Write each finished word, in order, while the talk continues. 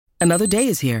Another day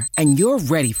is here, and you're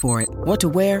ready for it. What to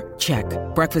wear? Check.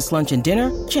 Breakfast, lunch, and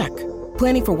dinner? Check.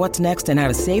 Planning for what's next and how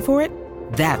to save for it?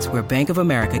 That's where Bank of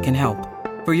America can help.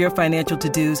 For your financial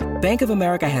to-dos, Bank of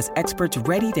America has experts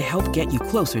ready to help get you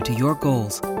closer to your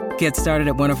goals. Get started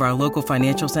at one of our local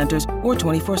financial centers or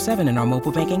 24/7 in our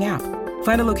mobile banking app.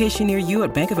 Find a location near you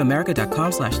at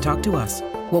bankofamerica.com/talktous.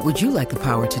 What would you like the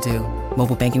power to do?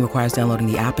 Mobile banking requires downloading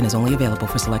the app and is only available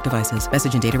for select devices.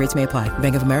 Message and data rates may apply.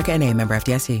 Bank of America N.A., member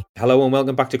FDIC. Hello and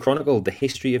welcome back to Chronicle, the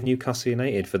history of Newcastle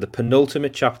United, for the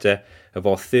penultimate chapter of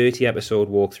our 30-episode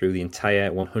walk through the entire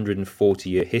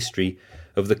 140-year history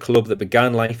of the club that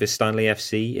began life as Stanley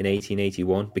FC in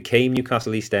 1881, became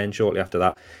Newcastle East End shortly after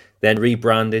that, then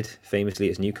rebranded famously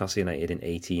as Newcastle United in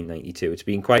 1892. It's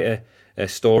been quite a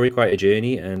story, quite a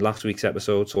journey, and last week's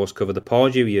episode saw us cover the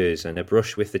Pardew years and a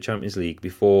brush with the Champions League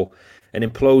before an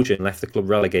implosion left the club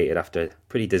relegated after a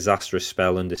pretty disastrous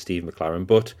spell under Steve McClaren.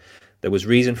 But there was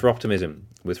reason for optimism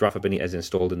with Rafa Benitez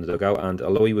installed in the dugout, and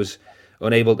although he was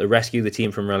unable to rescue the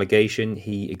team from relegation,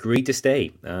 he agreed to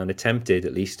stay and attempted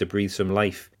at least to breathe some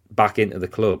life back into the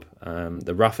club.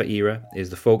 The Rafa era is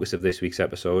the focus of this week's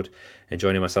episode, and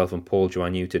joining myself and Paul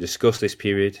Joannou to discuss this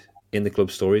period in the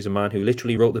club story is a man who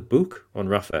literally wrote the book on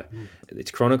Rafa.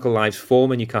 It's Chronicle Live's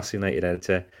former Newcastle United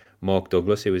editor, Mark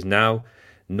Douglas, who is now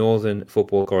Northern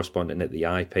football correspondent at the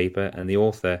I paper and the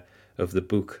author of the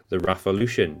book The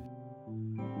Rafalution.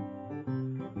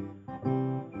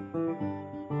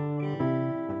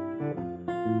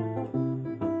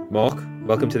 Mark,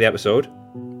 welcome to the episode.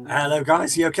 Hello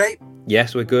guys, you okay?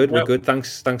 Yes, we're good. We're good.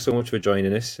 Thanks so much for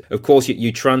joining us. Of course,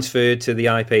 you transferred to the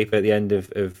I paper at the end of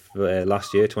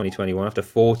last year, 2021, after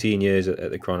 14 years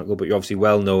at the Chronicle, but you're obviously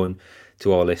well known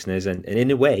to our listeners and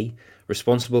in a way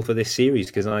responsible for this series,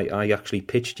 because I actually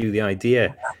pitched you the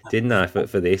idea, didn't I,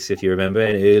 for this, if you remember,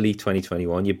 in early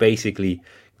 2021. You basically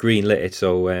greenlit it,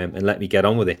 so and let me get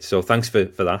on with it. So thanks for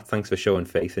that. Thanks for showing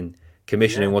faith and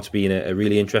commissioning what's been a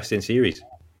really interesting series.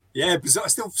 Yeah, bizarre.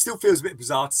 Still feels a bit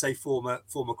bizarre to say former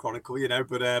Chronicle,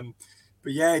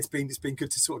 but yeah, it's been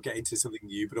good to sort of get into something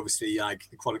new. But obviously, like,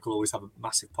 the Chronicle always have a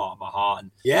massive part of my heart,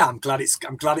 and yeah, I'm glad it's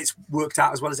worked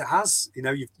out as well as it has.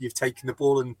 You've taken the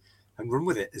ball and run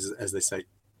with it, as they say.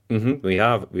 Mm-hmm. We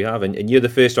have, and you're the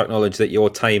first to acknowledge that your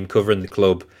time covering the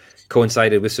club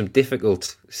coincided with some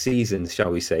difficult seasons,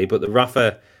 shall we say? But the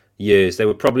Rafa years, they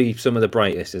were probably some of the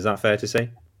brightest. Is that fair to say?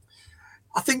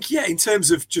 I think, yeah, in terms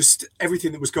of just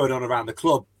everything that was going on around the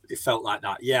club, it felt like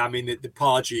that. Yeah, I mean, the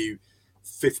Pardew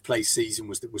fifth place season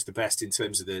was the best in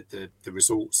terms of the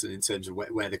results and in terms of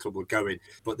where the club were going.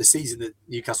 But the season that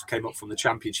Newcastle came up from the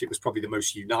Championship was probably the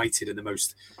most united and the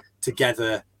most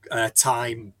together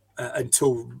time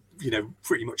until,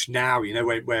 pretty much now,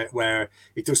 where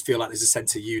it does feel like there's a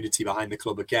sense of unity behind the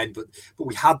club again. But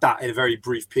we had that in a very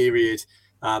brief period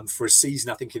for a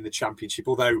season, I think, in the Championship,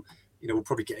 although we'll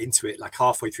probably get into it. Like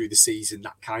halfway through the season,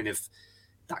 that kind of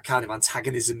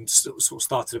antagonism sort of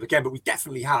started up again. But we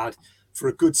definitely had, for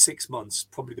a good 6 months,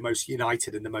 probably the most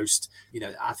united and the most,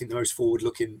 I think the most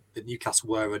forward-looking that Newcastle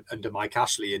were under Mike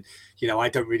Ashley. And I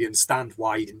don't really understand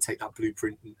why he didn't take that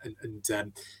blueprint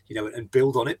and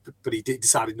build on it, but he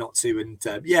decided not to. And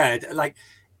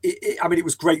it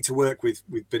was great to work with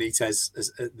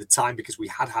Benitez at the time, because we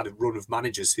had a run of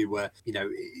managers who were,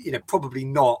 probably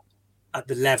not at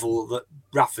the level that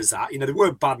Rafa's at. There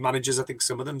weren't bad managers. I think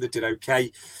some of them that did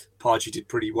okay. Pardew did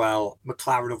pretty well.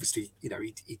 McClaren, obviously,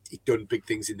 he'd done big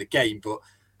things in the game, but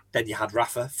then you had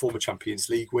Rafa, former Champions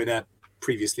League winner,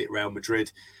 previously at Real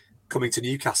Madrid, coming to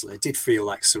Newcastle. It did feel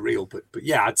like surreal, but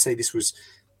yeah, I'd say this was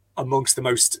amongst the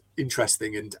most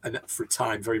interesting and for a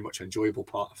time very much enjoyable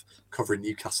part of covering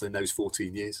Newcastle in those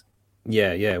 14 years.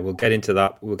 Yeah, we'll get into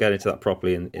that. We'll get into that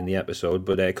properly in the episode.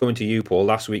 But coming to you, Paul,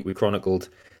 last week we chronicled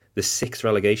the sixth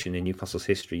relegation in Newcastle's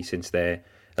history since their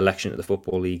election to the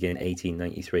Football League in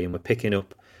 1893, and we're picking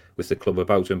up with the club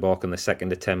about to embark on the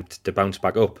second attempt to bounce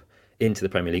back up into the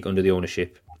Premier League under the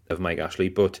ownership of Mike Ashley.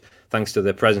 But thanks to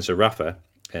the presence of Rafa,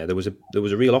 there was a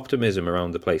real optimism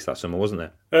around the place that summer, wasn't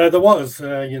there? There was.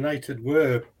 United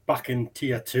were back in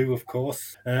Tier 2, of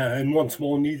course, and once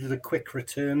more needed a quick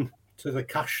return to the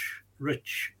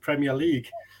cash-rich Premier League,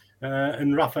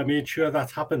 and Rafa made sure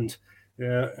that happened.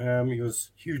 He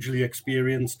was hugely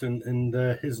experienced, and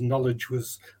his knowledge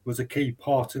was a key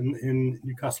part in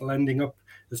Newcastle ending up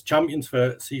as champions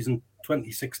for season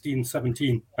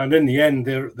 2016-17. And in the end,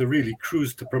 they really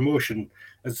cruised to promotion,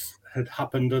 as had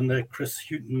happened under Chris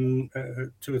Hughton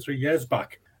 2 or 3 years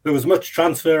back. There was much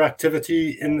transfer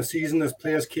activity in the season as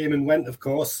players came and went, of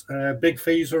course. Big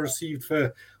fees were received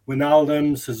for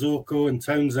Wijnaldum, Sissoko and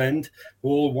Townsend, who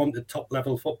all wanted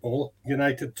top-level football,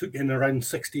 United took in around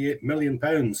 £68 million.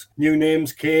 New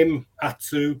names came: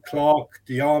 Atsu, Clark,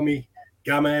 Diarmi,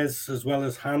 Gamez, as well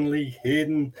as Hanley,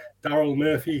 Hayden, Daryl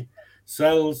Murphy,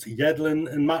 Sells,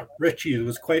 Yedlin and Matt Ritchie. There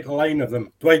was quite a line of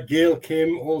them. Dwight Gale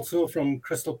came also from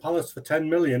Crystal Palace for £10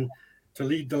 million to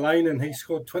lead the line, and he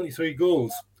scored 23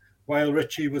 goals, while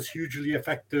Ritchie was hugely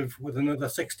effective with another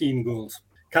 16 goals.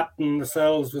 Captain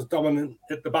Lascelles was dominant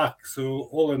at the back, so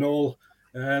all in all,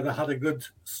 they had a good,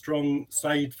 strong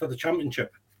side for the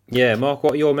championship. Yeah, Mark,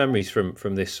 what are your memories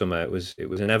from this summer? It was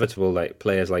inevitable, like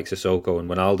players like Sissoko and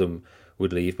Wijnaldum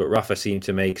would leave, but Rafa seemed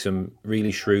to make some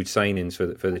really shrewd signings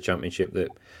for the championship that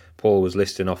Paul was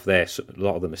listing off there. So a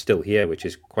lot of them are still here, which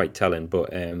is quite telling.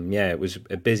 But it was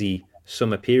a busy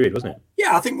summer period, wasn't it?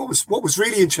 Yeah, I think what was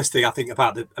really interesting, I think,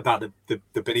 about the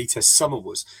Benitez summer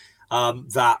was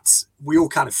that we all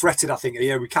kind of fretted. I think,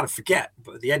 we kind of forget,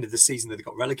 but at the end of the season that they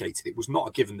got relegated, it was not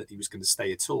a given that he was going to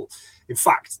stay at all. In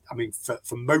fact, I mean,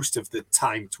 for most of the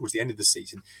time towards the end of the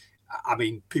season, I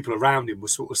mean, people around him were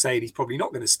sort of saying he's probably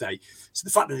not going to stay. So the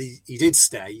fact that he did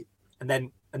stay, and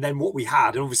then what we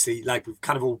had, and obviously, like, we've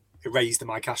kind of all erased the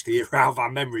Mike Ashley era out of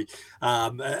our memory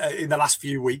in the last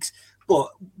few weeks. But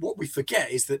what we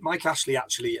forget is that Mike Ashley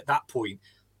actually, at that point,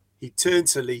 he turned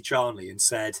to Lee Charnley and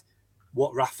said,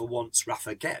 "What Rafa wants,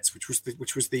 Rafa gets," which was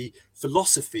the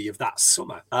philosophy of that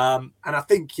summer. And I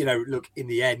think, look, in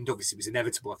the end, obviously it was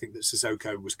inevitable. I think that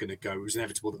Sissoko was going to go. It was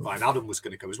inevitable that Wijnaldum was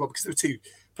going to go as well, because there were two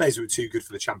players who were too good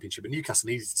for the championship, and Newcastle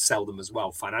needed to sell them as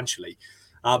well financially.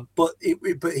 But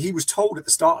he was told at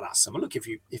the start of that summer, look,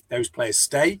 if those players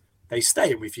stay, they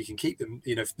stay, and if you can keep them,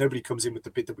 if nobody comes in with the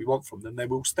bid that we want from them, they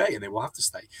will stay, and they will have to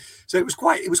stay. So it was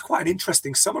quite an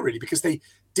interesting summer, really, because they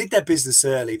did their business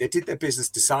early, they did their business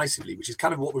decisively, which is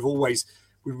kind of what we always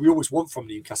want from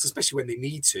Newcastle, especially when they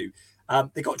need to.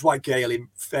 They got Dwight Gale in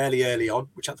fairly early on,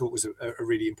 which I thought was a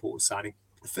really important signing.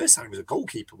 The first signing was a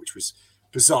goalkeeper, which was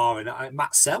bizarre, and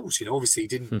Matt Sells, obviously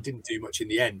didn't do much in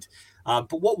the end.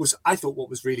 But what was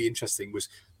really interesting was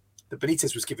that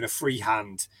Benitez was given a free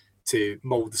hand to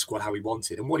mould the squad how he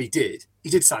wanted. And what he did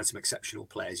sign some exceptional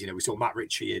players. We saw Matt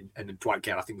Ritchie and Dwight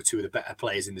Gale, I think, were two of the better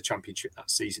players in the championship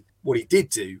that season. What he did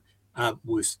do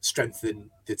was strengthen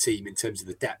the team in terms of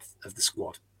the depth of the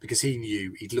squad, because he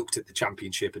knew, he'd looked at the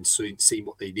championship and seen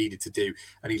what they needed to do,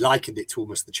 and he likened it to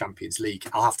almost the Champions League.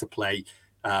 I'll have to play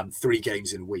 3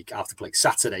 games in a week. I have to play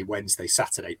Saturday, Wednesday,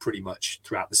 Saturday, pretty much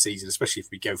throughout the season, especially if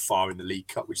we go far in the League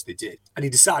Cup, which they did. And he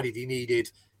decided he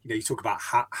needed, you talk about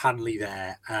Hanley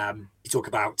there. You talk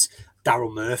about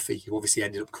Daryl Murphy, who obviously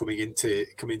ended up coming into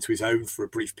his own for a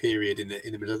brief period in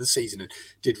the middle of the season and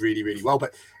did really, really well.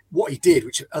 But what he did,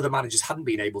 which other managers hadn't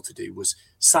been able to do, was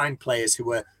sign players who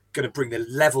were going to bring the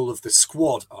level of the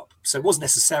squad up. So it wasn't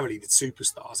necessarily the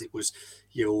superstars. It was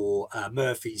your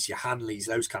Murphys, your Hanleys,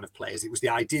 those kind of players. The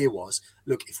idea was,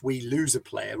 look, if we lose a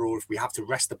player or if we have to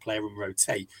rest a player and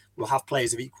rotate, we'll have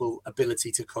players of equal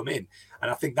ability to come in. And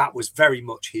I think that was very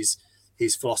much his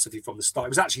philosophy from the start. It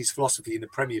was actually his philosophy in the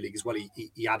Premier League as well.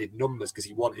 He added numbers because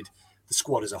he wanted the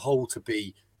squad as a whole to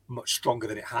be much stronger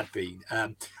than it had been,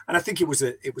 and I think it was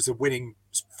a winning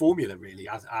formula, really.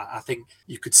 I think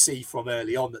you could see from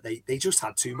early on that they just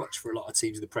had too much for a lot of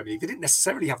teams in the Premier League. They didn't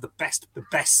necessarily have the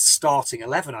best starting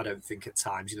 11, I don't think, at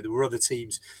times. There were other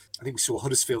teams. I think we saw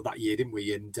Huddersfield that year, didn't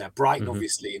we? And Brighton,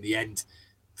 obviously, in the end,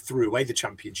 threw away the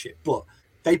championship, but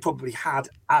they probably had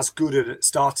as good a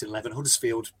starting 11.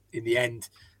 Huddersfield, in the end,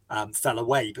 fell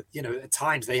away, but at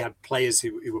times they had players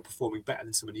who were performing better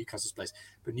than some of Newcastle's players.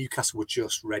 But Newcastle were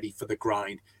just ready for the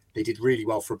grind. They did really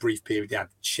well for a brief period. They had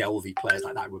Shelvey, players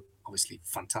like that who were obviously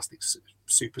fantastic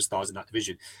superstars in that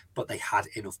division, but they had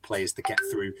enough players to get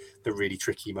through the really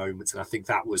tricky moments. And I think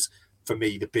that was, for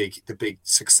me, the big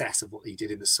success of what he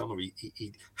did in the summer.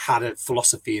 He had a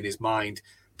philosophy in his mind,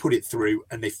 put it through,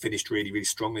 and they finished really, really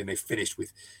strongly. And they finished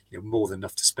with more than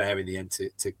enough to spare in the end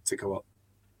to go up.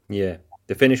 Yeah.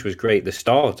 The finish was great. The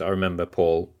start, I remember,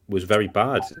 Paul, was very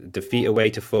bad. Defeat away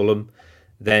to Fulham,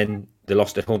 then they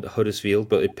lost at home to Huddersfield,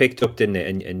 but it picked up, didn't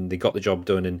it? And they got the job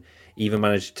done and even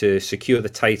managed to secure the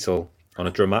title on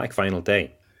a dramatic final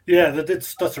day. Yeah, they did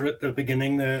stutter at the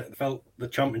beginning. They felt the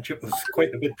championship was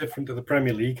quite a bit different to the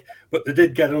Premier League, but they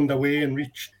did get underway and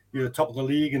reach the top of the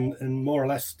league and more or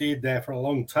less stayed there for a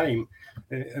long time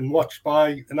and watched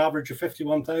by an average of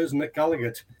 51,000 at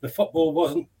Gallowgate. The football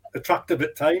wasn't attractive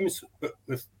at times, but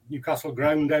with Newcastle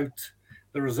ground out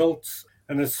the results.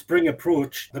 And as spring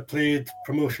approached, they played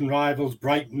promotion rivals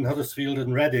Brighton, Huddersfield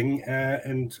and Reading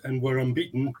and were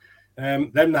unbeaten.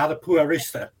 Then they had a poor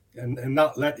Easter, and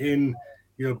that let in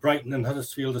Brighton and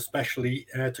Huddersfield especially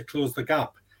to close the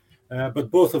gap.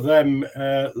 but both of them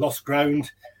lost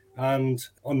ground. And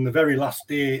on the very last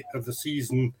day of the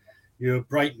season,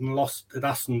 Brighton lost at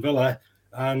Aston Villa,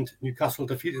 and Newcastle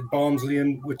defeated Barnsley,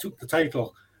 and we took the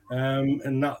title.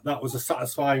 And that was a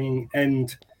satisfying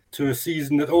end to a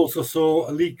season that also saw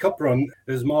a League Cup run.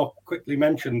 As Mark quickly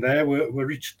mentioned there,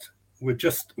 we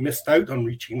just missed out on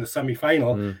reaching the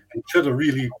semi-final and should have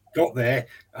really got there.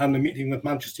 And the meeting with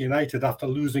Manchester United after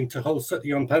losing to Hull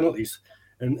City on penalties.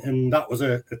 And that was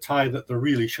a tie that they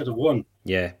really should have won.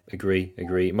 Yeah,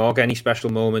 agree. Mark, any special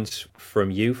moments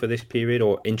from you for this period,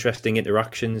 or interesting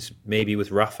interactions maybe with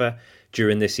Rafa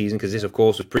during this season? Because this, of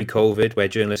course, was pre-COVID, where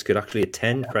journalists could actually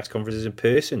attend press conferences in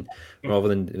person rather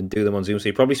than do them on Zoom. So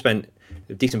you probably spent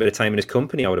a decent bit of time in his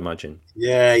company, I would imagine.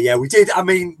 Yeah, we did. I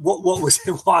mean, what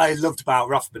I loved about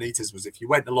Rafa Benitez was if you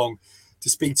went along to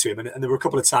speak to him, and there were a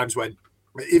couple of times when,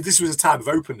 if this was a time of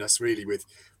openness, really, with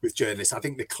journalists. I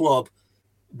think the club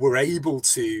were able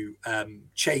to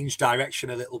change direction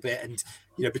a little bit, and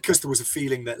because there was a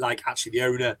feeling that actually the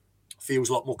owner feels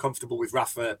a lot more comfortable with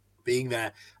Rafa being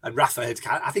there, and Rafa had,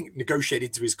 I think, negotiated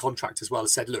into his contract as well and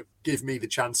said, look, give me the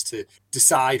chance to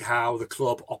decide how the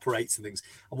club operates and things.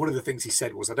 And one of the things he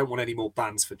said was, I don't want any more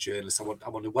bans for journalists. I want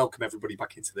to welcome everybody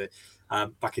back into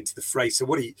the fray. So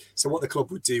what the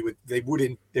club would do, they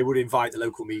would invite the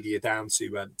local media down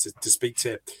to speak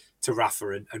to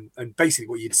Rafa, and basically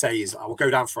what you'd say is, I will go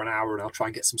down for an hour and I'll try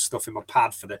and get some stuff in my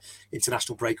pad for the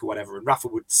international break or whatever. And Rafa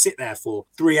would sit there for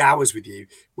 3 hours with you,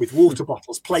 with water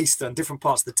bottles placed on different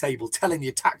parts of the table, telling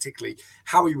you tactically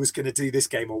how he was going to do this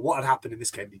game or what had happened in this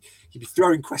game. He'd be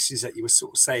throwing questions at you, was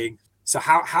sort of saying, so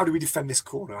how do we defend this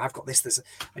corner? I've got this,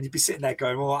 and you'd be sitting there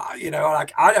going, well, I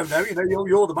don't know,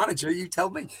 you're the manager, you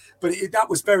tell me. But that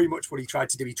was very much what he tried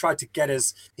to do. He tried to get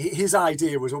us. His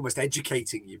idea was almost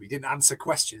educating you. He didn't answer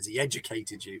questions; he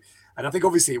educated you. And I think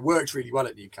obviously it worked really well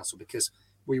at Newcastle because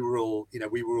we were all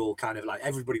kind of like,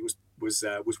 everybody was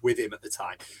with him at the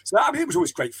time. So I mean, it was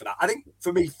always great for that. I think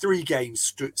for me, 3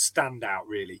 games stand out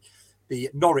really. The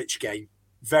Norwich game,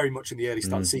 very much in the early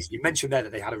start of the season. You mentioned there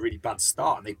that they had a really bad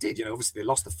start, and they did. Obviously they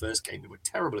lost the first game. They were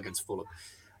terrible against Fulham.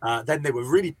 Then they were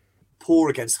really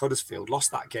poor against Huddersfield, lost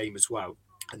that game as well.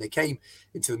 And they came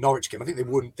into the Norwich game. I think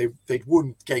they'd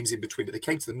won games in between, but they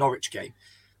came to the Norwich game.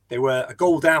 They were a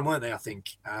goal down, weren't they? I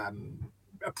think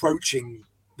approaching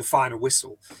the final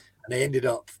whistle, and they ended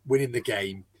up winning the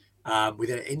game with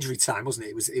an injury time, wasn't it?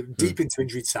 It was deep into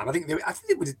injury time. I think they were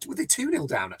 2-0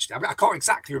 down actually. I can't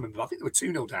exactly remember. But I think they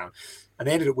were 2-0 down, and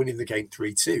they ended up winning the game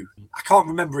 3-2. I can't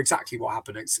remember exactly what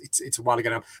happened. It's a while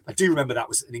ago now. I do remember that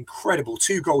was an incredible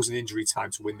 2 goals in injury time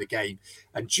to win the game,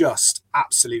 and just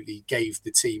absolutely gave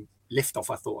the team lift off.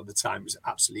 I thought at the time it was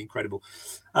absolutely incredible.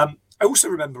 I also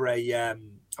remember a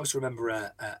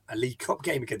League Cup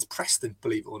game against Preston,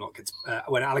 believe it or not,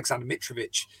 when Alexander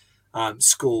Mitrovic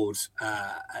scored,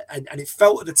 and it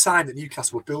felt at the time that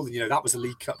Newcastle were building, that was a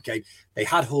League Cup game. They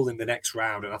had Hull in the next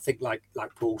round, and I think like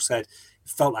Paul said, it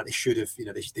felt like they should have,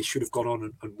 they should have gone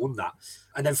on and won that.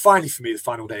 And then finally for me, the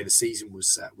final day of the season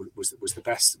was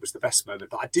the best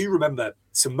moment. But I do remember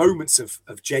some moments of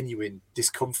genuine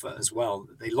discomfort as well.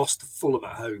 They lost to Fulham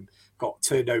at home, got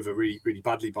turned over really, really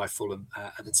badly by Fulham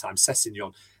at the time.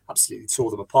 Sessegnon absolutely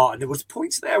tore them apart, and there was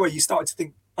points there where you started to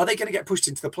think, are they going to get pushed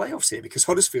into the playoffs here? Because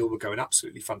Huddersfield were going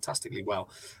absolutely fantastically well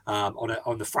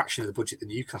on the fraction of the budget that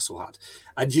Newcastle had.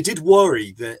 And you did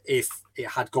worry that if it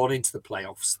had gone into the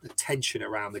playoffs, the tension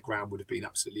around the ground would have been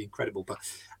absolutely incredible. But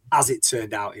as it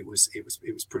turned out, it was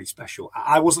pretty special.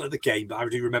 I wasn't at the game, but I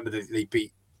do remember that they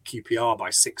beat QPR by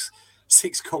 6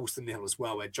 goals to 0 as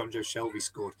well, where John Joe Shelby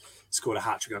scored a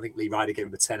hat-trick. I think Lee Ryder gave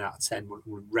him a 10 out of 10,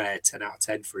 one rare 10 out of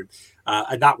 10 for him.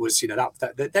 And that was,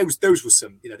 those were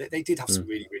some, they did have some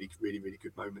really, really, really, really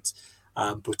good moments.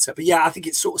 But yeah, I think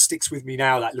it sort of sticks with me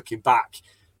now, like looking back,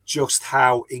 just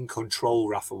how in control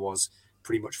Rafa was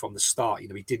pretty much from the start. He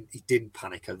didn't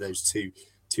panic at those two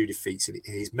defeats, and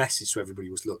his message to everybody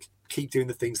was, look, keep doing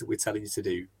the things that we're telling you to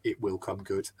do, it will come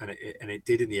good. And it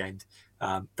did in the end.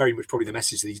 Very much probably the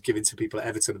message that he's giving to people at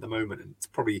Everton at the moment, and it's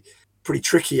probably pretty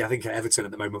tricky, I think, at Everton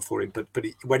at the moment for him. But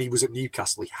when he was at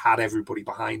Newcastle, he had everybody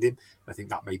behind him. I think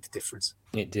that made the difference.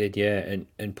 It did, yeah.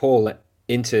 And Paul,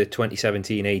 into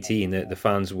 2017-18, the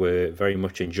fans were very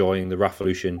much enjoying the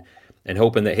Rafalution and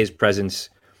hoping that his presence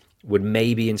would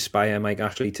maybe inspire Mike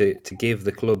Ashley to give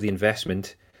the club the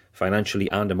investment financially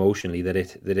and emotionally that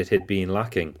it had been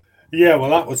lacking. Yeah, well,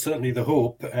 that was certainly the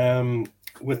hope.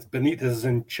 with Benitez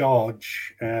in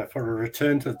charge for a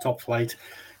return to the top flight,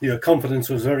 confidence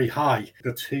was very high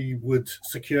that he would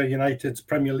secure United's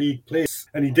Premier League place.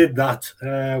 And he did that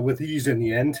with ease in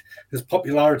the end. His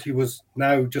popularity was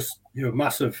now just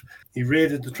massive. He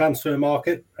raided the transfer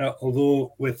market,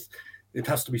 although it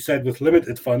has to be said, with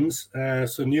limited funds.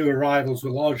 So new arrivals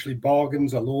were largely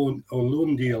bargains or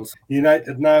loan deals.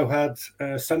 United now had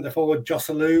centre-forward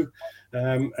Joselu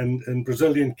and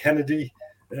Brazilian Kennedy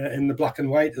in the black and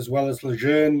white, as well as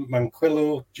Lejeune,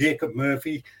 Manquillo, Jacob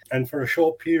Murphy, and for a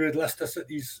short period, Leicester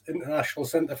City's international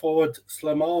centre-forward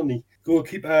Slimani.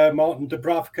 Goalkeeper Martin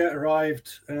Dubravka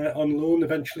arrived on loan,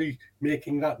 eventually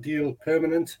making that deal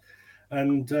permanent.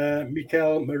 And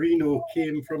Mikel Merino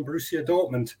came from Borussia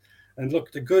Dortmund and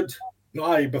looked a good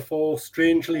guy before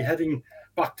strangely heading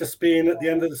back to Spain at the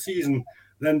end of the season,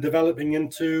 then developing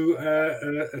into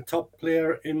a top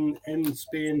player in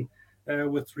Spain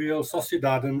with Real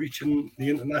Sociedad and reaching the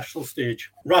international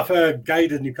stage. Rafa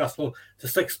guided Newcastle to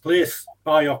 6th place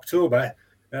by October,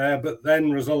 but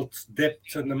then results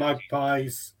dipped and the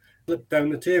Magpies slipped down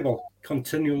the table,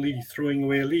 continually throwing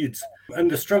away leads. And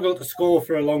the struggle to score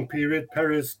for a long period,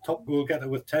 Perez top goal getter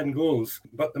with 10 goals,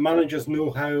 but the manager's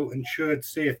know-how ensured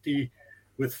safety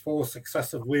with 4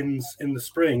 successive wins in the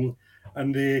spring,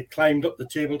 and they climbed up the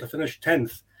table to finish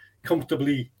 10th,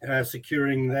 comfortably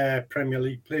securing their Premier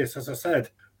League place. As I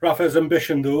said, Rafa's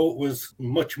ambition, though, was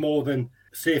much more than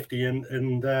safety,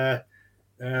 and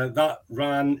that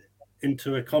ran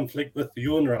into a conflict with the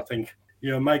owner, I think.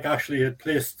 Mike Ashley had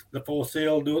placed the for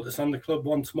sale notice on the club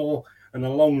once more, and a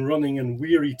long-running and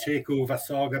weary takeover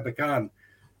saga began.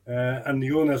 And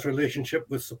the owner's relationship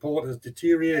with supporters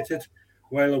deteriorated,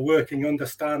 while a working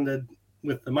understanding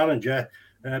with the manager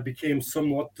became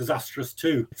somewhat disastrous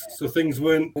too. So things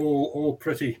weren't all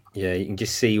pretty. Yeah, you can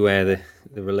just see where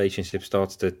the relationship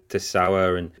starts to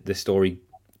sour and the story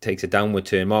takes a downward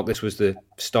turn. Mark, this was the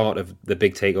start of the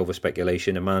big takeover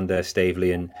speculation. Amanda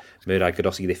Staveley and Mehrdad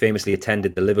Ghodossi, they famously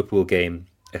attended the Liverpool game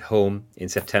at home in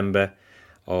September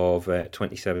of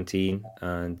 2017,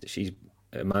 and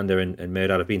Amanda and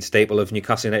Mehrdad have been staple of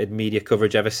Newcastle United media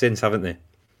coverage ever since, haven't they?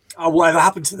 Oh, whatever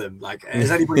happened to them? Like,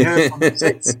 has anybody heard from them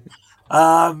since?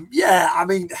 Yeah, I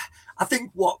mean, I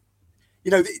think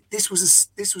this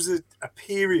was a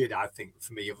period, I think,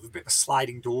 for me, of a bit of a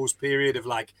sliding doors period of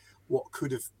like what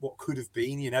could have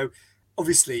been.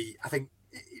 Obviously, I think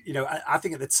I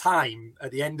think at the time,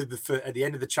 at the end of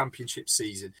the championship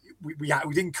season, we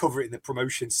didn't cover it in the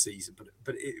promotion season,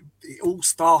 but it all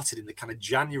started in the kind of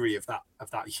January of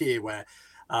that year where.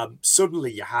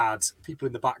 Suddenly you had people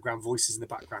in the background, voices in the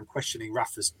background questioning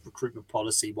Rafa's recruitment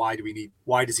policy. Why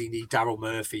does he need Daryl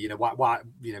Murphy? Why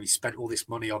he spent all this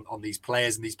money on these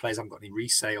players and these players haven't got any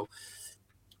resale.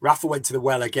 Rafa went to the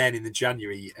well again in the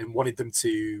January and wanted them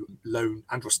to loan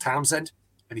Andros Townsend.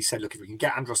 And he said, look, if we can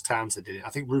get Andros Townsend in, I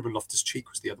think Ruben Loftus-Cheek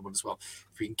was the other one as well.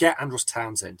 If we can get Andros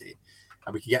Townsend in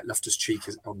and we can get Loftus-Cheek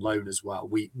on loan as well,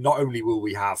 we not only will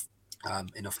we have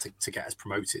enough to get us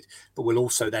promoted, but we'll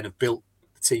also then have built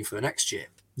team for the next year.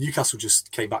 Newcastle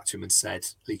just came back to him and said,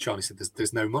 Lee Charnley said,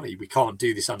 there's no money. We can't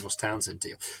do this Andros Townsend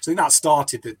deal. So I think that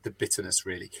started the bitterness,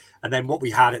 really. And then what we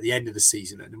had at the end of the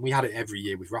season, and we had it every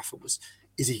year with Rafa, was,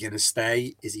 is he going to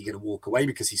stay? Is he going to walk away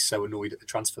because he's so annoyed at the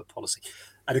transfer policy?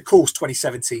 And of course,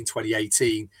 2017,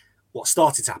 2018, what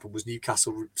started to happen was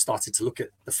Newcastle started to look at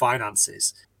the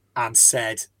finances and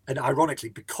said, and ironically,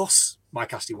 because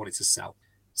Mike Ashley wanted to sell,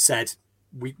 said,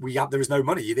 there is no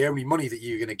money. The only money that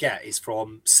you're going to get is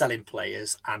from selling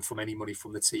players and from any money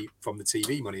from the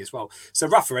TV money as well. So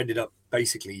Rafa ended up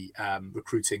basically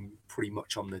recruiting pretty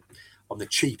much on the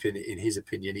cheap in his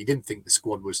opinion. He didn't think the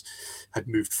squad had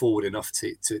moved forward enough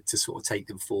to sort of take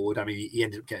them forward. I mean, he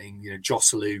ended up getting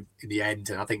Joselu in the end,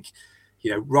 and I think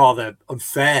rather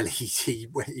unfairly,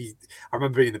 I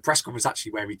remember in the press conference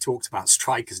actually where he talked about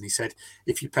strikers, and he said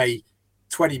if you pay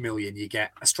 20 million, you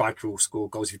get a striker who'll score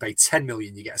goals. If you pay 10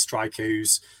 million, you get a striker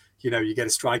who's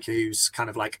kind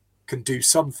of like can do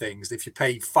some things. If you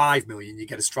pay 5 million, you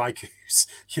get a striker who's,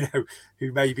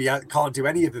 who maybe can't do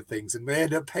any of the things. And they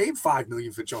end up paying 5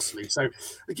 million for Joselu. So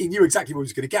he knew exactly what he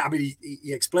was going to get. I mean,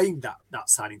 he explained that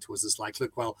signing to us as like,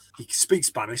 look, well, he speaks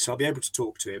Spanish, so I'll be able to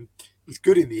talk to him. He's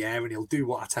good in the air and he'll do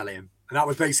what I tell him. And that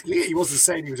was basically it. He wasn't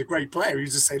saying he was a great player. He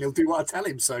was just saying he'll do what I tell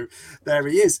him. So there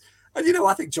he is. And,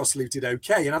 I think Joselu did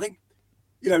okay. And I think,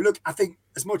 I think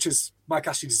as much as Mike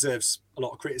Ashley deserves a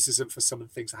lot of criticism for some of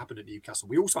the things that happened at Newcastle,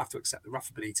 we also have to accept that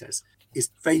Rafa Benitez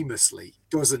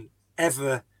doesn't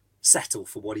ever settle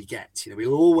for what he gets.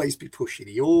 He'll always be pushing.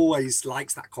 He always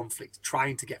likes that conflict,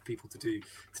 trying to get people to do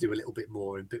a little bit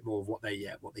more and a bit more of what they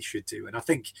should do. And I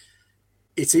think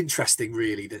it's interesting,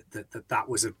 really, that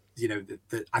was a,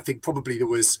 that I think probably there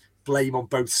was blame on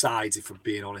both sides, if I'm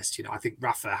being honest. I think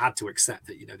Rafa had to accept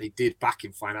that they did back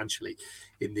him financially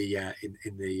in the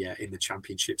in the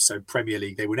Championship. So Premier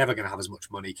League, they were never going to have as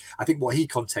much money. I think what he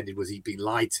contended was he'd been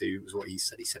lied to. Was what he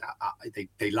said. He said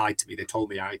they lied to me. They told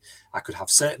me I could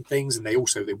have certain things, and they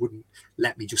wouldn't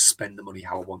let me just spend the money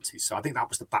how I want to. So I think that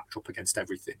was the backdrop against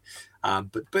everything.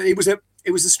 But it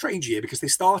was a strange year because they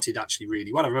started actually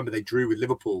really well. I remember they drew with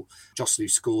Liverpool. Joselu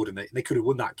scored, and they could have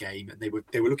won that game, and they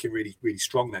were looking really, really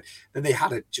strong then. Then they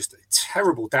had just a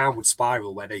terrible downward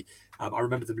spiral where they. I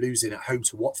remember them losing at home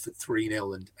to Watford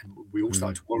 3-0, and we all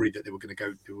started to worry that they were going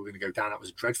to go down. That was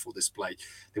a dreadful display.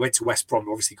 They went to West Brom,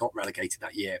 obviously got relegated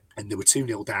that year, and they were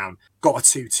 2-0 down, got a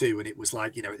 2-2, and it was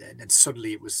like, and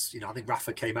suddenly it was, I think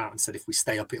Rafa came out and said, if we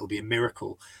stay up, it'll be a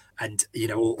miracle, and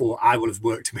or I will have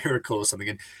worked a miracle or something,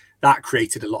 and that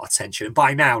created a lot of tension. And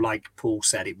by now, like Paul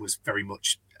said, it was very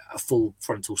much a full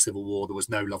frontal civil war. There was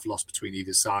no love lost between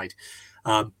either side,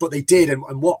 but they did, and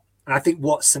I think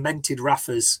what cemented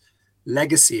Rafa's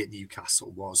legacy at Newcastle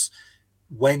was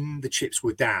when the chips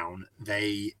were down,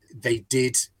 they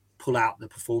did pull out the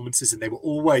performances, and they were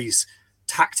always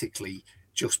tactically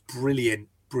just brilliant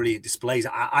displays.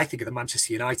 I think of the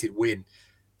Manchester United win,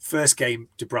 first game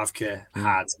Dubravka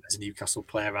had as a Newcastle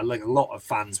player. I think a lot of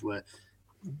fans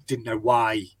didn't know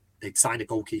why they'd signed a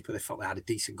goalkeeper. They felt they had a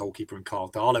decent goalkeeper in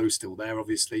Carl Darlow, who's still there,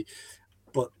 obviously.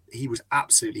 But he was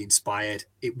absolutely inspired.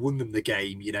 It won them the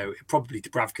game. Probably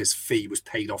Dubravka's fee was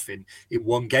paid off in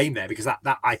one game there, because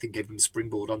that I think gave them the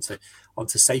springboard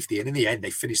onto safety. And in the end, they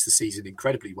finished the season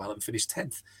incredibly well and finished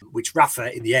 10th, which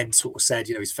Rafa in the end sort of said,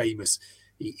 he's famous.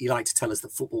 He liked to tell us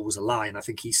that football was a lie. And I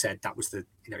think he said that was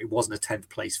it wasn't a 10th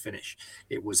place finish.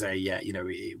 It was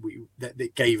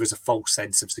it gave us a false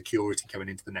sense of security going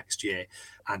into the next year.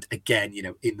 And again,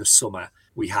 in the summer,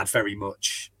 we had very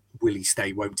much, will he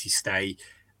stay, won't he stay?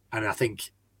 And I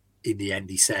think in the end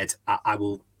he said, I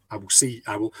will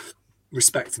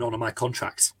respect and honour my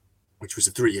contract, which was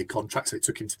a 3-year contract, so it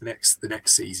took him to the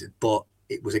next season. But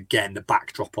it was again the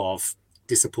backdrop of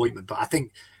disappointment. But I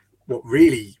think what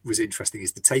really was interesting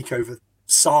is the takeover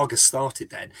saga started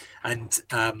then, and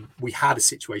we had a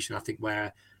situation, I think,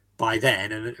 where by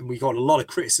then, and we got a lot of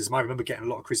criticism. I remember getting a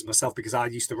lot of criticism myself, because I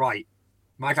used to write,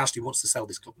 Mike Ashley wants to sell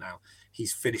this club now.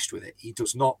 He's finished with it. He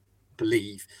does not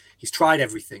believe. He's tried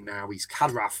everything now. He's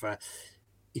had Rafa.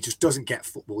 He just doesn't get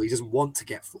football. He doesn't want to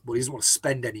get football. He doesn't want to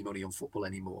spend any money on football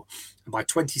anymore. And by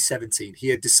 2017, he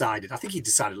had decided, I think he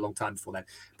decided a long time before then,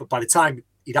 but by the time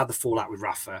he'd had the fallout with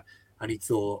Rafa, and he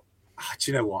thought,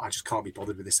 do you know what? I just can't be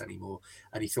bothered with this anymore.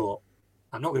 And he thought,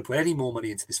 I'm not going to put any more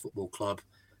money into this football club,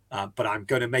 but I'm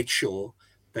going to make sure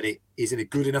that it is in a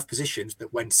good enough position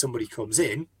that when somebody comes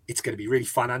in, it's going to be really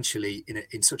financially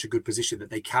in such a good position that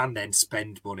they can then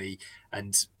spend money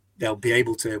and they'll be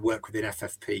able to work within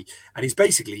FFP. And he's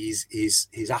basically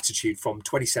his attitude from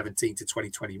 2017 to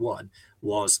 2021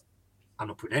 was, I'm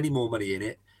not putting any more money in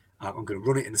it. I'm going to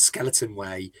run it in a skeleton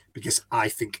way because I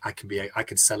think I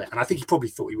can sell it. And I think he probably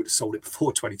thought he would have sold it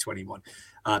before 2021.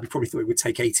 He probably thought it would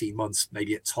take 18 months,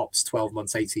 maybe at tops, 12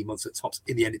 months, 18 months at tops.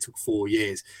 In the end, it took 4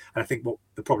 years. And I think what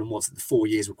the problem was that the 4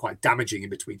 years were quite damaging in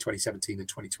between 2017 and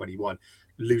 2021.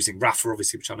 Losing Rafa,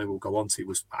 obviously, which I know we'll go on to,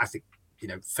 was, I think,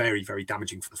 very, very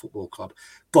damaging for the football club.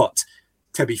 But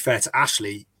to be fair to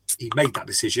Ashley, he made that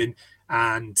decision.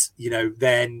 And,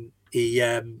 then he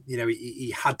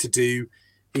had to do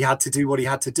what he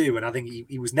had to do. And I think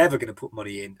he was never going to put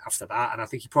money in after that. And I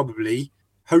think he probably,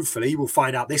 hopefully, we'll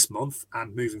find out this month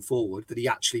and moving forward that he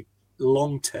actually,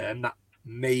 long term, that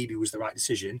maybe was the right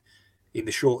decision. In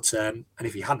the short term, and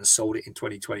if he hadn't sold it in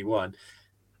 2021,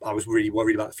 I was really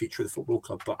worried about the future of the football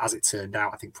club. But as it turned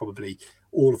out, I think probably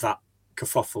all of that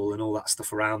kerfuffle and all that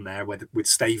stuff around there, with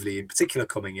Staveley in particular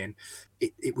coming in,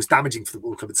 it was damaging for the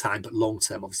football club at the time, but long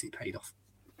term, obviously, it paid off.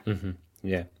 Mm-hmm.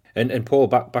 Yeah. And Paul,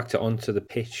 back to onto the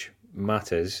pitch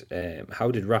matters. How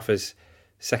did Rafa's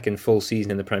second full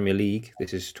season in the Premier League,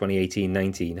 this is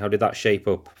 2018-19, how did that shape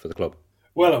up for the club?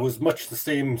 Well, it was much the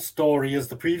same story as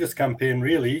the previous campaign,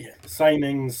 really.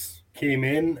 Signings came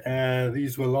in.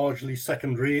 These were largely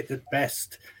second-rate at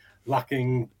best,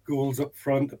 lacking goals up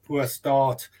front, a poor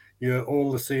start,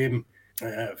 all the same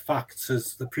facts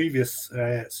as the previous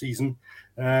season.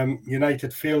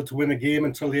 United failed to win a game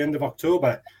until the end of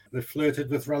October. They flirted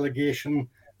with relegation,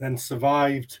 then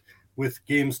survived with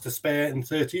games to spare in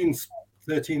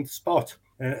 13th spot,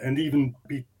 and even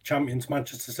beat champions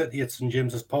Manchester City at St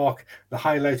James's Park, the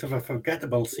highlight of a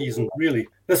forgettable season, really.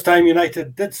 This time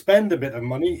United did spend a bit of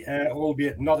money,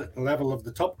 albeit not at the level of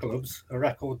the top clubs. A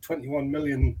record 21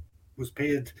 million was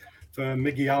paid for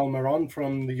Miggy Almiron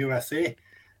from the USA.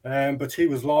 But he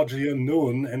was largely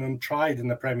unknown and untried in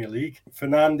the Premier League.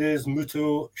 Fernandes,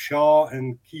 Muto, Shaw,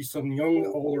 and Ki Sun Young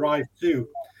all arrived too.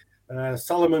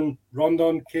 Salomon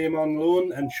Rondon came on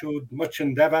loan and showed much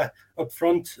endeavour up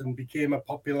front and became a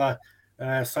popular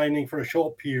signing for a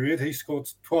short period. He scored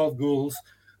 12 goals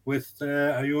with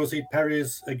Ayoze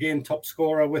Perez, again, top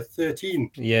scorer with 13.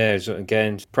 Yeah, so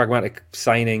again, pragmatic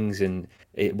signings, and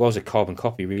it was a carbon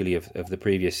copy, really, of the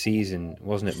previous season,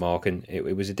 wasn't it, Mark? And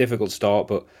it was a difficult start,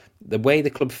 but the way the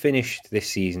club finished this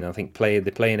season, I think they're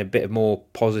playing a bit more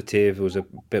positive. There was a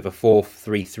bit of a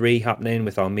 4-3-3 happening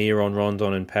with Almiron,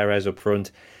 Rondon and Perez up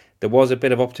front. There was a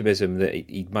bit of optimism that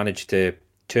he'd managed to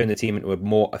turn the team into a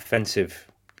more offensive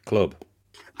club.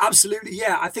 Absolutely,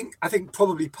 yeah. I think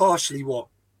probably partially what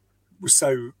was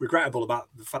so regrettable about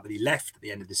the fact that he left at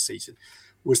the end of this season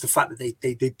was the fact that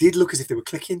they did look as if they were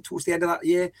clicking towards the end of that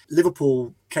year.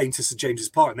 Liverpool came to St James's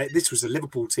Park, and this was a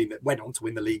Liverpool team that went on to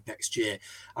win the league next year,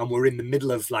 and were in the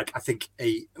middle of I think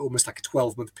almost like a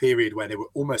 12-month period where they were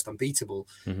almost unbeatable.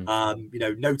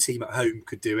 Mm-hmm. No team at home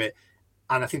could do it,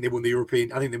 and I think they won the European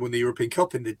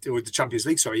Cup or the Champions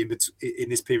League, in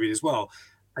this period as well.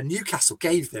 And Newcastle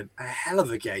gave them a hell of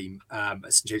a game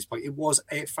at St James's Park. It was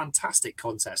a fantastic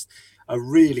contest, a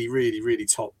really, really, really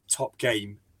top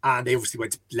game. And they obviously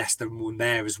went to Leicester and won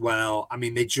there as well. I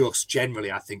mean, they just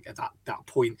generally, I think, at that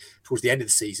point towards the end of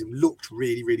the season, looked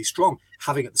really, really strong.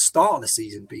 Having at the start of the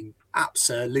season been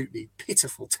absolutely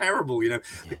pitiful, terrible. The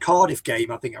Cardiff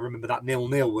game, I think I remember that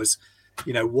 0-0 was,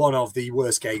 one of the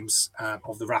worst games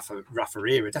of the Rafa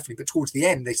era, definitely. But towards the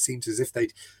end, they seemed as if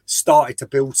they'd started to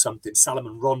build something.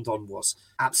 Salomon Rondon was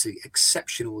absolutely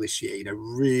exceptional this year.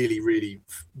 Really, really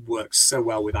worked so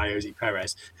well with Ayoze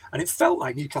Perez, and it felt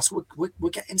like Newcastle were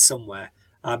getting somewhere.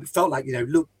 It felt like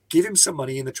look, give him some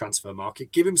money in the transfer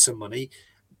market, give him some money,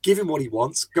 give him what he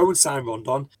wants, go and sign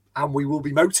Rondon, and we will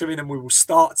be motoring, and we will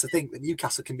start to think that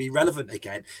Newcastle can be relevant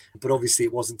again. But obviously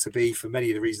it wasn't to be for many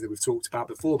of the reasons that we've talked about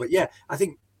before. But yeah, I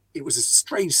think it was a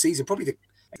strange season, probably the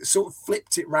sort of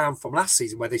flipped it round from last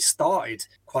season, where they started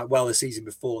quite well the season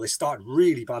before. They started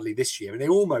really badly this year, and they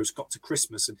almost got to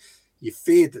Christmas, and you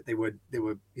feared that they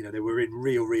were in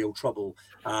real trouble.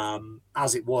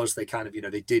 As it was, they kind of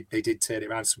they did turn it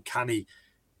around. Some canny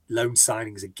loan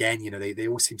signings again. They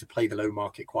always seem to play the loan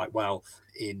market quite well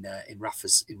in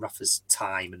Rafa's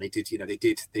time, and they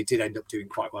did end up doing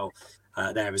quite well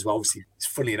there as well. Obviously,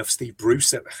 funnily enough, Steve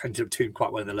Bruce ended up doing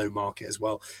quite well in the loan market as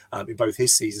well in both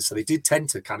his seasons. So they did tend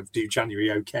to kind of do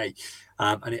January okay,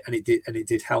 and it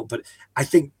did help. But I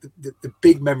think the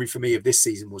big memory for me of this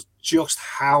season was just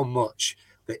how much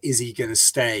the "is he going to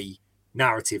stay"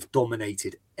 narrative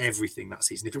dominated everything that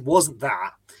season. If it wasn't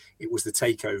that, it was the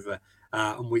takeover.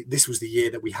 This was the year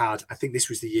that we had. I think this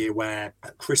was the year where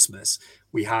at Christmas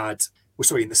we had.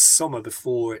 In the summer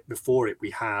before it, we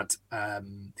had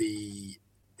the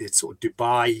sort of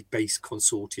Dubai-based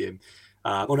consortium.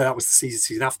 No, that was the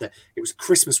season after. It was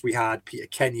Christmas. We had Peter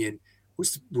Kenyon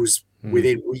was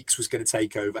within weeks was going to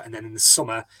take over, and then in the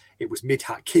summer it was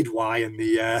Midhat Kidwai and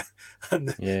the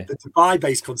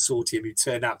Dubai-based consortium, who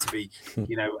turned out to be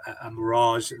a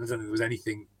mirage. I don't think there was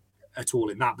anything at all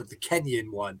in that, but the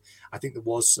Kenyan one, I think there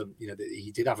was some, he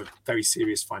did have a very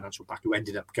serious financial back, who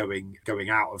ended up going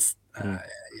out of,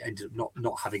 ended up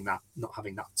not having that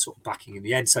sort of backing in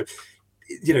the end. So,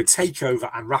 takeover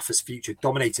and Rafa's future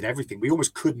dominated everything. We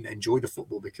almost couldn't enjoy the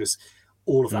football because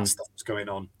all of that stuff was going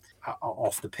on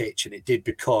off the pitch, and it did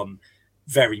become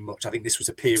very much. I think this was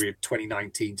a period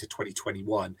 2019 to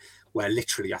 2021 where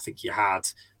literally I think you had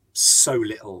so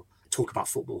little talk about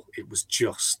football. It was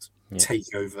just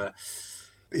takeover,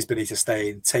 is Benitez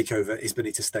staying? Takeover, is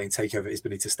Benitez staying? Takeover, is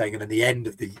Benitez staying? And then the end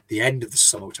of the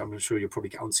summer, which I'm sure you'll probably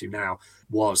get onto now,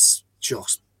 was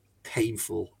just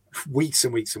painful. Weeks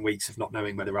and weeks and weeks of not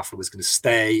knowing whether Rafa was going to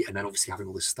stay, and then obviously having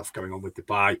all this stuff going on with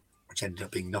Dubai, which ended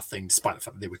up being nothing, despite the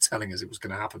fact that they were telling us it was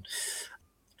going to happen.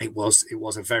 It was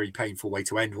a very painful way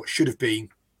to end what should have been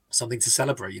something to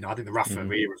celebrate. I think the Rafa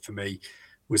era for me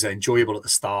was enjoyable at the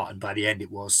start, and by the end it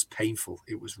was painful.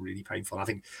 It was really painful. I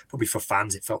think probably for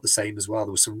fans it felt the same as well.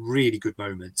 There were some really good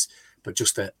moments, but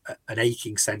just an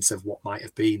aching sense of what might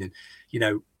have been. And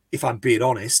if I'm being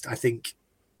honest, I think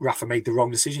Rafa made the wrong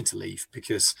decision to leave,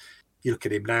 because you look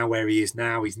at him now, where he is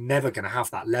now, he's never going to have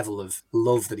that level of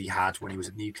love that he had when he was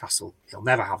at Newcastle. He'll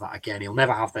never have that again. He'll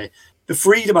never have the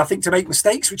freedom, I think, to make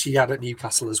mistakes, which he had at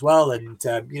Newcastle as well. And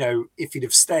if he'd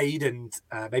have stayed and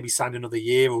maybe signed another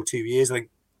year or 2 years, I think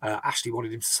Ashley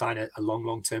wanted him to sign a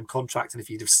long-term contract, and if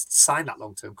he'd have signed that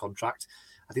long-term contract,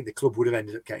 I think the club would have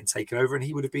ended up getting taken over, and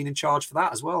he would have been in charge for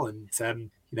that as well. And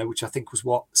which I think was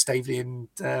what Staveley and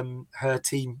her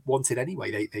team wanted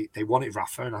anyway. They wanted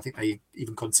Rafa, and I think they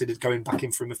even considered going back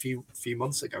in for him a few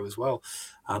months ago as well.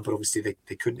 But obviously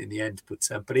they couldn't in the end.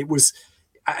 But it was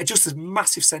just a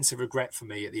massive sense of regret for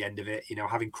me at the end of it,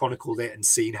 having chronicled it and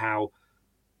seen how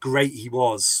great he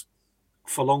was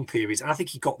for long periods. And I think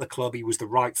he got the club. He was the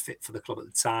right fit for the club at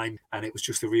the time. And it was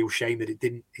just a real shame that it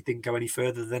didn't go any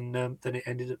further than it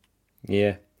ended up.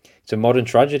 Yeah. It's a modern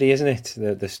tragedy, isn't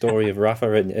it? The story of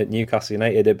Rafa at Newcastle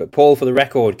United. But Paul, for the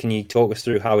record, can you talk us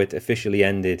through how it officially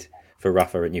ended for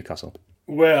Rafa at Newcastle?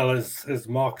 Well, as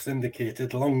Mark's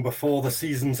indicated, long before the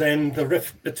season's end, the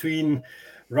rift between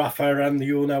Rafa and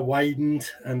the owner widened,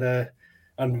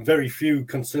 and very few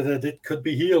considered it could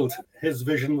be healed. His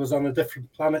vision was on a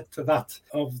different planet to that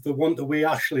of the one-to-way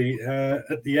Ashley.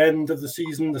 At the end of the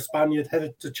season, the Spaniard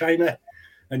headed to China,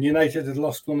 and United had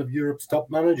lost one of Europe's top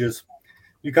managers.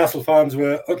 Newcastle fans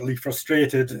were utterly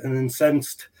frustrated and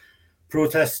incensed.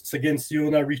 Protests against the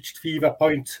owner reached fever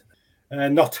point,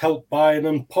 not helped by an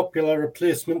unpopular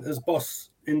replacement as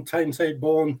boss in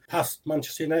Tyneside-born past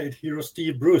Manchester United hero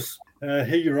Steve Bruce.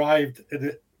 He arrived at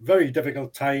a very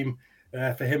difficult time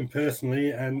for him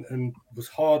personally, and was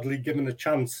hardly given a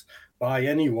chance by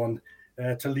anyone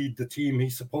to lead the team he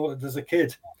supported as a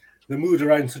kid. The mood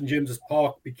around St James's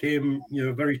Park became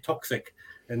very toxic,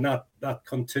 and that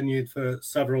continued for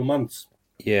several months.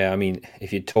 Yeah, I mean,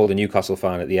 if you'd told a Newcastle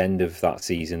fan at the end of that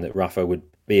season that Rafa would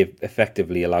be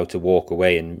effectively allowed to walk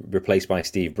away and replaced by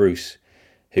Steve Bruce,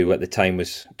 who at the time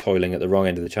was toiling at the wrong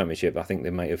end of the Championship, I think they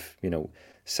might have,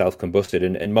 self-combusted.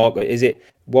 And Mark,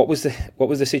 what was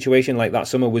the situation like that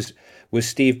summer? Was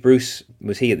Steve Bruce,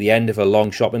 was he at the end of a long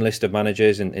shopping list of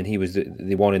managers, and he was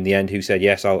the one in the end who said,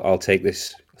 yes, I'll take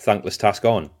this thankless task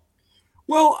on?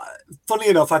 Well, funnily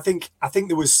enough, I think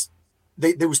there was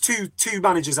two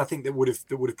managers I think that would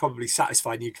have probably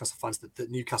satisfied Newcastle fans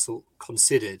that Newcastle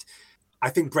considered. I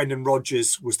think Brendan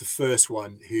Rodgers was the first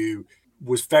one who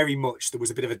was very much, there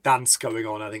was a bit of a dance going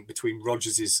on, I think, between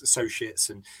Rodgers' associates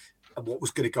and what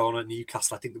was going to go on at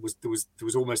Newcastle. I think there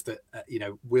was almost that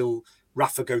will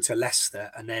Rafa go to Leicester,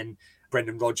 and then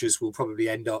Brendan Rodgers will probably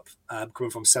end up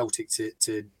coming from Celtic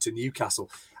to Newcastle.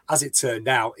 As it turned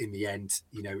out, in the end,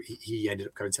 he ended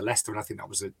up going to Leicester, and I think that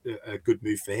was a good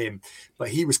move for him. But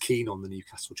he was keen on the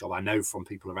Newcastle job. I know from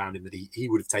people around him that he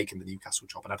would have taken the Newcastle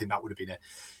job, and I think that would have been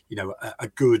a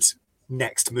good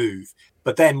next move.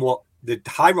 But then what the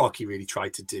hierarchy really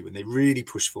tried to do, and they really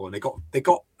pushed for, and they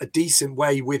got a decent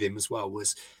way with him as well,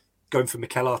 was going for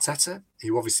Mikel Arteta,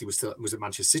 who obviously was at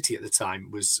Manchester City at the time,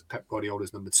 was Pep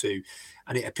Guardiola's number 2,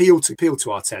 and it appealed to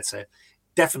Arteta.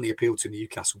 Definitely appealed to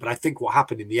Newcastle. But I think what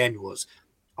happened in the end was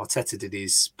Arteta did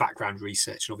his background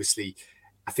research, and obviously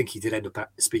I think he did end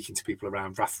up speaking to people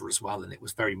around Rafa as well, and it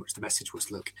was very much the message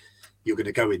was, look, you're going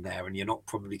to go in there and you're not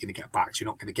probably going to get backed, you're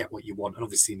not going to get what you want. And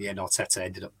obviously in the end Arteta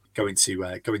ended up going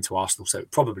to Arsenal, so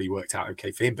it probably worked out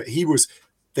okay for him, but he was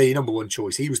the number one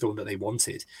choice. He was the one that they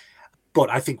wanted. But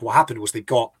I think what happened was they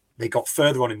got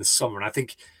further on in the summer, and I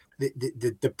think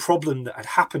the problem that had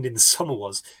happened in the summer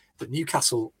was that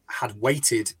Newcastle had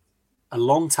waited a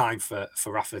long time for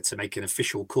Rafa to make an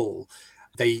official call.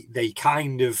 They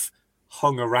kind of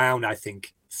hung around, I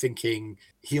think, thinking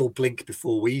he'll blink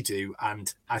before we do,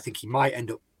 and I think he might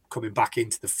end up coming back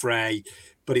into the fray.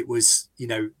 But it was,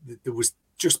 there was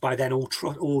just by then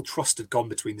all trust had gone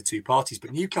between the two parties.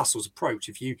 But Newcastle's approach,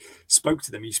 if you spoke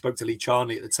to them, you spoke to Lee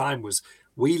Charnley at the time, was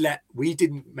we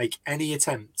didn't make any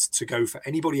attempt to go for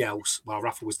anybody else while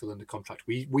Rafa was still under contract.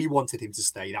 We wanted him to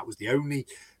stay. That was the only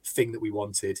thing that we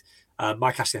wanted.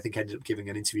 Mike Ashley, I think, ended up giving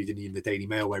an interview in the Daily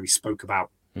Mail where he spoke about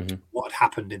what had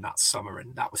happened in that summer,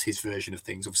 and that was his version of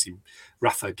things. Obviously,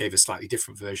 Rafa gave a slightly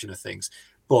different version of things,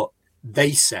 but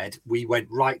they said we went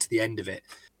right to the end of it.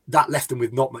 That left them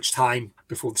with not much time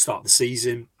before the start of the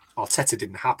season. Arteta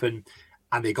didn't happen,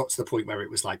 and they got to the point where it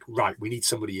was like, right, we need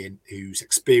somebody in who's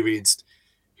experienced,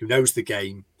 who knows the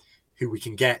game, who we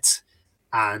can get,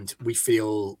 and we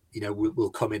feel, we'll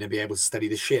come in and be able to steady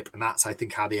the ship. And that's, I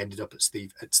think, how they ended up at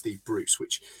Steve Bruce,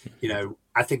 which,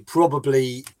 I think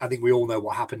we all know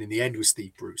what happened in the end with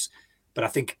Steve Bruce. But I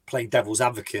think, playing devil's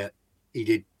advocate, he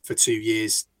did for 2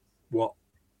 years what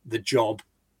the job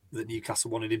that Newcastle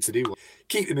wanted him to do,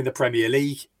 keep them in the Premier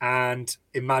League, and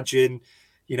imagine,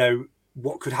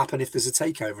 what could happen if there's a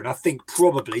takeover. And I think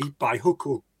probably by hook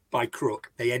or by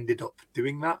crook, they ended up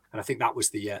doing that. And I think that was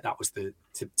the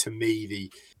to me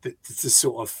the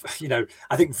sort of,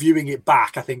 I think viewing it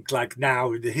back, I think like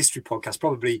now in the history podcast,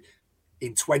 probably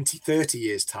in 20, 30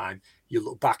 years time, you'll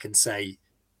look back and say,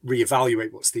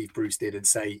 reevaluate what Steve Bruce did and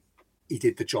say he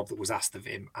did the job that was asked of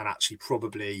him, and actually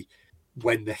probably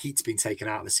when the heat's been taken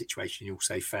out of the situation, you'll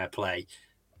say fair play.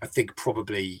 I think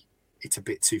probably it's a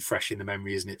bit too fresh in the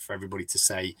memory, isn't it, for everybody to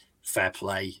say fair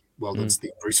play, well done,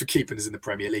 Steve Bruce, for keeping us in the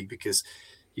Premier League, because,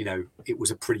 you know, it was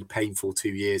a pretty painful 2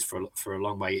 years for a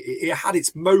long way. It had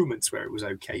its moments where it was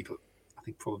okay, but I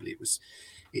think probably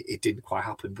it didn't quite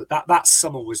happen. But that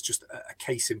summer was just a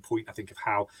case in point, I think, of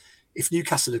how, if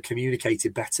Newcastle had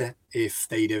communicated better, if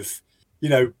they'd have, you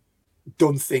know,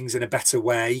 done things in a better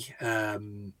way,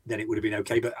 then it would have been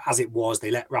okay. But as it was,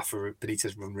 they let Rafa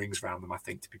Benitez run rings around them, I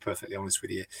think, to be perfectly honest with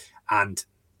you. And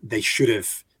they should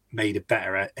have made a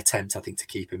better attempt, I think, to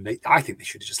keep him. I think they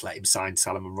should have just let him sign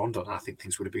Salomon Rondon. I think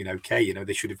things would have been okay. You know,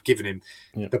 they should have given him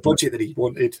the budget that he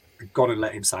wanted, and gone and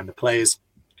let him sign the players.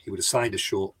 He would have signed a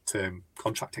short-term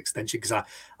contract extension, because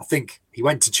I think he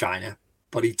went to China,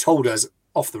 but he told us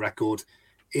off the record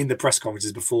in the press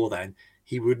conferences before then,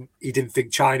 he didn't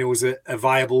think China was a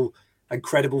viable and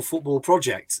credible football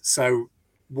project. So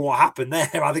what happened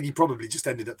there? I think he probably just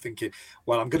ended up thinking,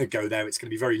 well, I'm going to go there. It's going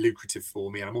to be very lucrative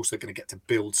for me, and I'm also going to get to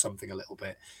build something a little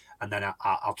bit, and then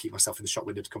I'll keep myself in the shop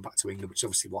window to come back to England, which is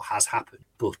obviously what has happened.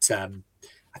 But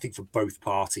I think for both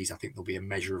parties, I think there'll be a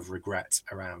measure of regret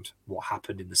around what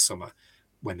happened in the summer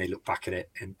when they look back at it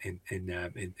in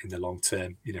the long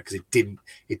term, you know, because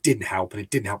it didn't help, and it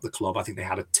didn't help the club. I think they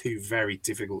had 2 very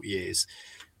difficult years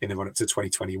in the run up to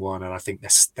 2021, and I think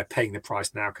they're paying the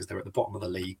price now, because they're at the bottom of the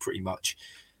league pretty much,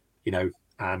 you know,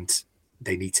 and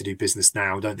they need to do business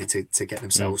now, don't they, to get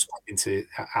themselves back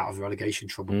out of relegation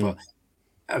trouble. But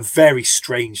a very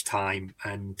strange time,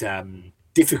 and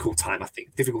difficult time, I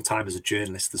think. Difficult time as a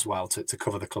journalist as well, to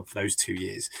cover the club for those 2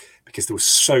 years, because there was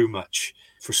so much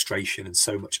frustration and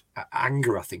so much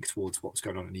anger, I think, towards what was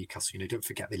going on in Newcastle. You know, don't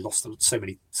forget they lost so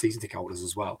many season ticket holders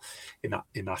as well in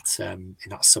that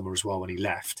summer as well when he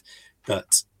left,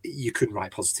 that you couldn't write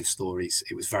positive stories.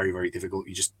 It was very, very difficult.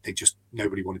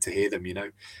 Nobody wanted to hear them, you know,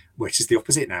 which is the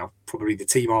opposite now. Probably the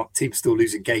team's still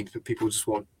losing games, but people just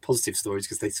want positive stories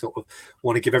because they sort of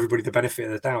want to give everybody the benefit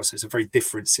of the doubt. So it's a very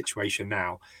different situation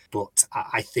now. But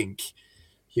I think,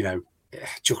 you know,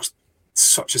 just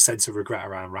such a sense of regret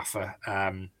around Rafa.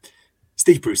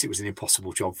 Steve Bruce, it was an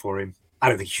impossible job for him. I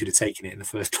don't think he should have taken it in the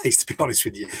first place, to be honest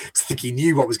with you. I think he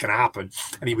knew what was going to happen,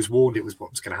 and he was warned it was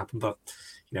what was going to happen. But,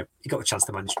 you know, he got the chance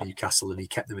to manage Newcastle, and he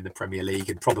kept them in the Premier League.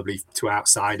 And probably to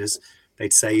outsiders,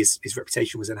 they'd say his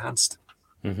reputation was enhanced.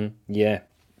 Mm-hmm. Yeah,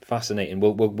 fascinating.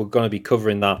 We're going to be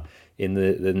covering that in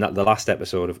the last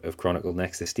episode of Chronicle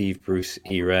next, the Steve Bruce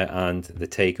era and the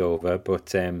takeover.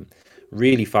 But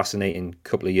really fascinating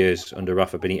couple of years under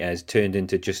Rafa Benitez, turned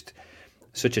into just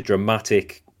such a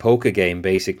dramatic poker game,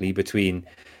 basically, between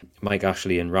Mike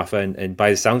Ashley and Rafa. And by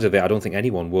the sounds of it, I don't think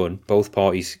anyone won. Both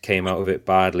parties came out of it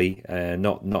badly,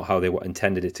 not how they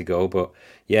intended it to go. But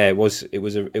yeah, it was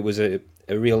a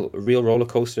real roller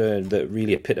coaster that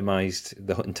really epitomised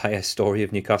the entire story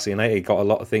of Newcastle United. It got a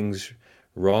lot of things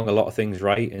wrong, a lot of things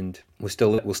right, and we're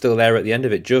still there at the end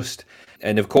of it.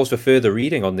 And of course, for further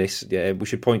reading on this, we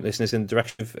should point listeners in the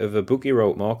direction of a book you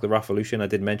wrote, Mark, The Rafalution. I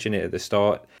did mention it at the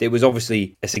start. It was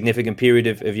obviously a significant period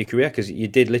of your career, because you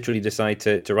did literally decide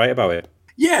to write about it.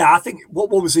 Yeah, I think what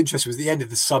was interesting was the end of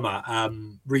the summer.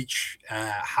 Reach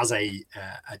has a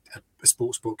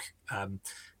sports book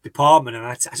department, and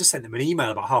I just sent them an email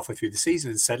about halfway through the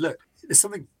season and said, look, there's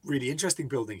something really interesting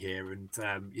building here, and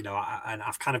you know, and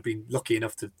I've kind of been lucky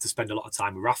enough to spend a lot of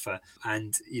time with Rafa,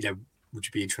 and you know, would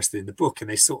you be interested in the book? And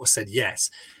they sort of said yes.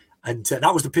 And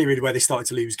that was the period where they started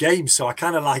to lose games. So I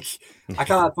kind of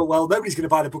thought, well, nobody's going to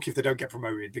buy the book if they don't get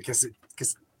promoted, because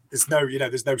there's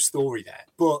no story there.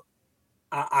 But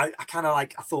I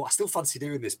thought I still fancy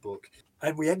doing this book.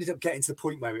 And we ended up getting to the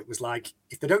point where it was like,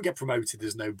 if they don't get promoted,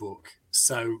 there's no book.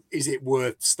 So is it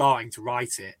worth starting to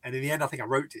write it? And in the end, I think I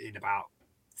wrote it in about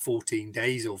 14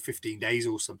 days or 15 days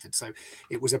or something. So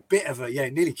it was a bit of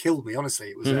it nearly killed me, honestly.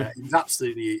 It was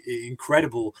absolutely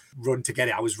incredible run to get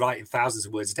it. I was writing thousands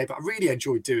of words a day, but I really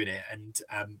enjoyed doing it. And,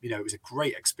 you know, it was a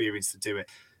great experience to do it.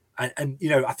 And you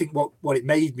know, I think what it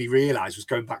made me realise was,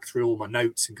 going back through all my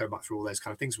notes and going back through all those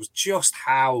kind of things, was just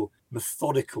how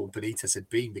methodical Benitez had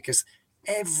been, because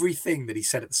everything that he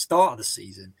said at the start of the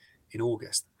season in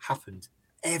August happened.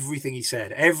 Everything he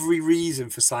said, every reason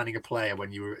for signing a player,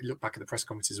 when you look back at the press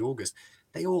conferences in August,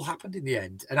 they all happened in the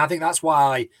end. And I think that's why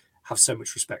I have so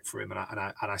much respect for him. And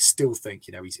I still think,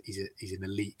 you know, he's an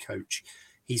elite coach.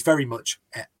 He's very much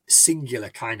a singular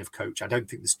kind of coach. I don't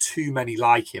think there's too many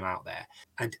like him out there.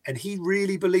 And he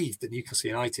really believed that Newcastle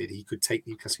United, he could take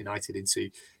Newcastle United into,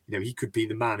 you know, he could be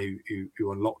the man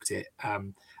who unlocked it.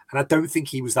 And I don't think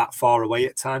he was that far away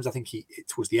at times. I think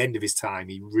towards the end of his time,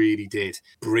 he really did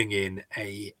bring in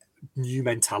a new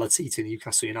mentality to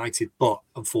Newcastle United, but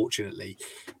unfortunately,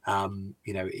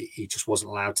 he just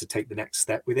wasn't allowed to take the next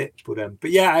step with it.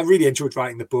 But yeah, I really enjoyed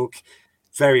writing the book.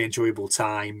 Very enjoyable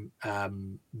time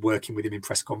working with him in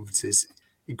press conferences.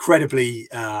 Incredibly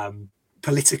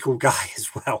political guy as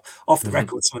well. Off the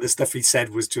record, some of the stuff he said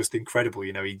was just incredible.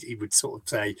 He would sort of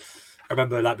say, I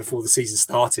remember like before the season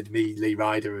started, me, Lee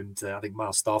Ryder, and I think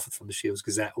Miles Stafford from the Shields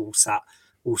Gazette all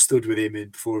stood with him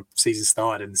before the season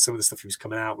started, and some of the stuff he was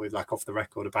coming out with, like off the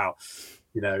record, about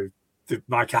the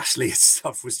Mike Ashley and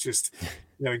stuff was just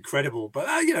incredible. But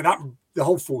that the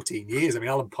whole 14 years. I mean,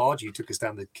 Alan Pardew took us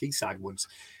down the quayside once,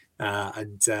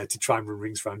 and to try and run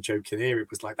rings around Joe Kinnear. It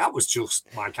was like that was just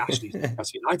Mike Ashley's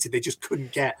Newcastle United. They just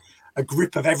couldn't get a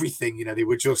grip of everything.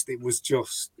 It was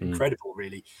just incredible,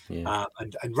 really. Yeah.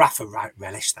 And Rafa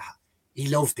relished that. He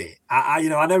loved it. I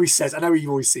know he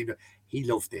always seemed. He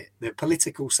loved it. The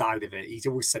political side of it, he's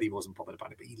always said he wasn't bothered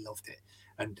about it, but he loved it.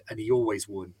 And he always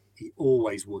won. He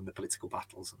always won the political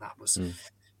battles. And that was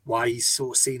why he's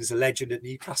sort of seen as a legend at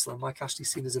Newcastle, and Mike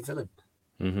Ashley's seen as a villain.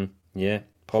 Mm-hmm. Yeah.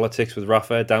 Politics with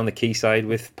Rafa, down the quayside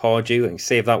with Pardew. And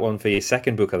save that one for your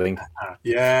second book, I think.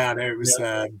 Yeah, I know it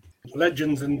was...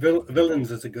 Legends and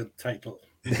Villains is a good title.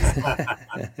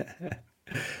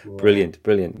 Brilliant.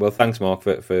 Well, thanks, Mark,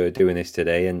 for doing this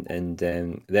today. And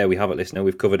there we have it, listener.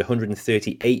 We've covered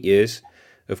 138 years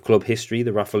of club history, the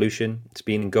Rafalution. It's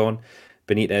been and gone.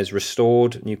 Benitez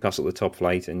restored Newcastle to the top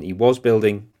flight, and he was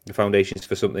building the foundations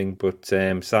for something, but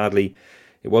sadly,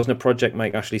 it wasn't a project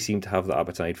Mike Ashley seemed to have the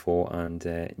appetite for,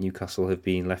 and Newcastle have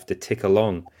been left to tick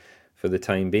along for the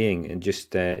time being. And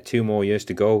just 2 more years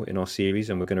to go in our series,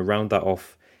 and we're going to round that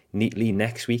off neatly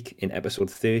next week in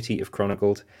episode 30 of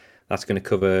Chronicled. That's going to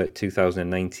cover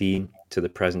 2019 to the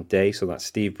present day. So that's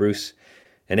Steve Bruce,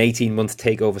 an 18-month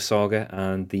takeover saga,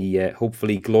 and the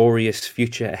hopefully glorious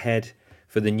future ahead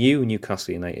for the new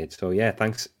Newcastle United. So yeah,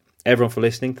 thanks everyone for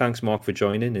listening. Thanks, Mark, for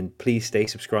joining. And please stay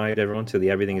subscribed, everyone, to the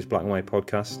Everything is Black and White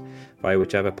podcast via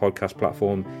whichever podcast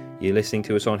platform you're listening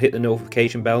to us on. Hit the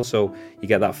notification bell so you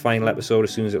get that final episode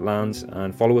as soon as it lands.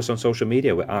 And follow us on social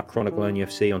media. We're at Chronicle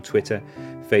NUFC on Twitter,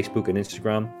 Facebook and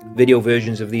Instagram. Video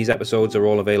versions of these episodes are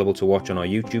all available to watch on our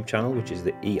YouTube channel, which is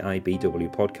the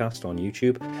EIBW podcast on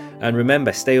YouTube. And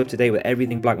remember, stay up to date with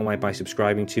everything black and white by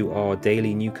subscribing to our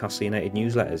daily Newcastle United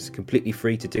newsletters. Completely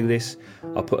free to do this.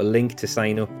 I'll put a link to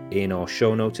sign up in our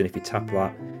show notes, and if you tap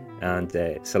that and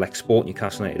select Sport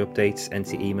Newcastle United Updates,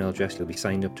 enter your email address, you'll be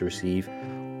signed up to receive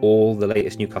all the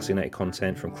latest Newcastle United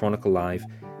content from Chronicle Live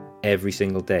every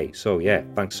single day. So yeah,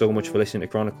 thanks so much for listening to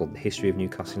Chronicle, the history of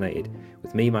Newcastle United,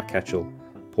 with me, Matt Ketchell,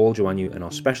 Paul Joannou, and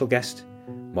our special guest,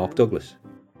 Mark Douglas.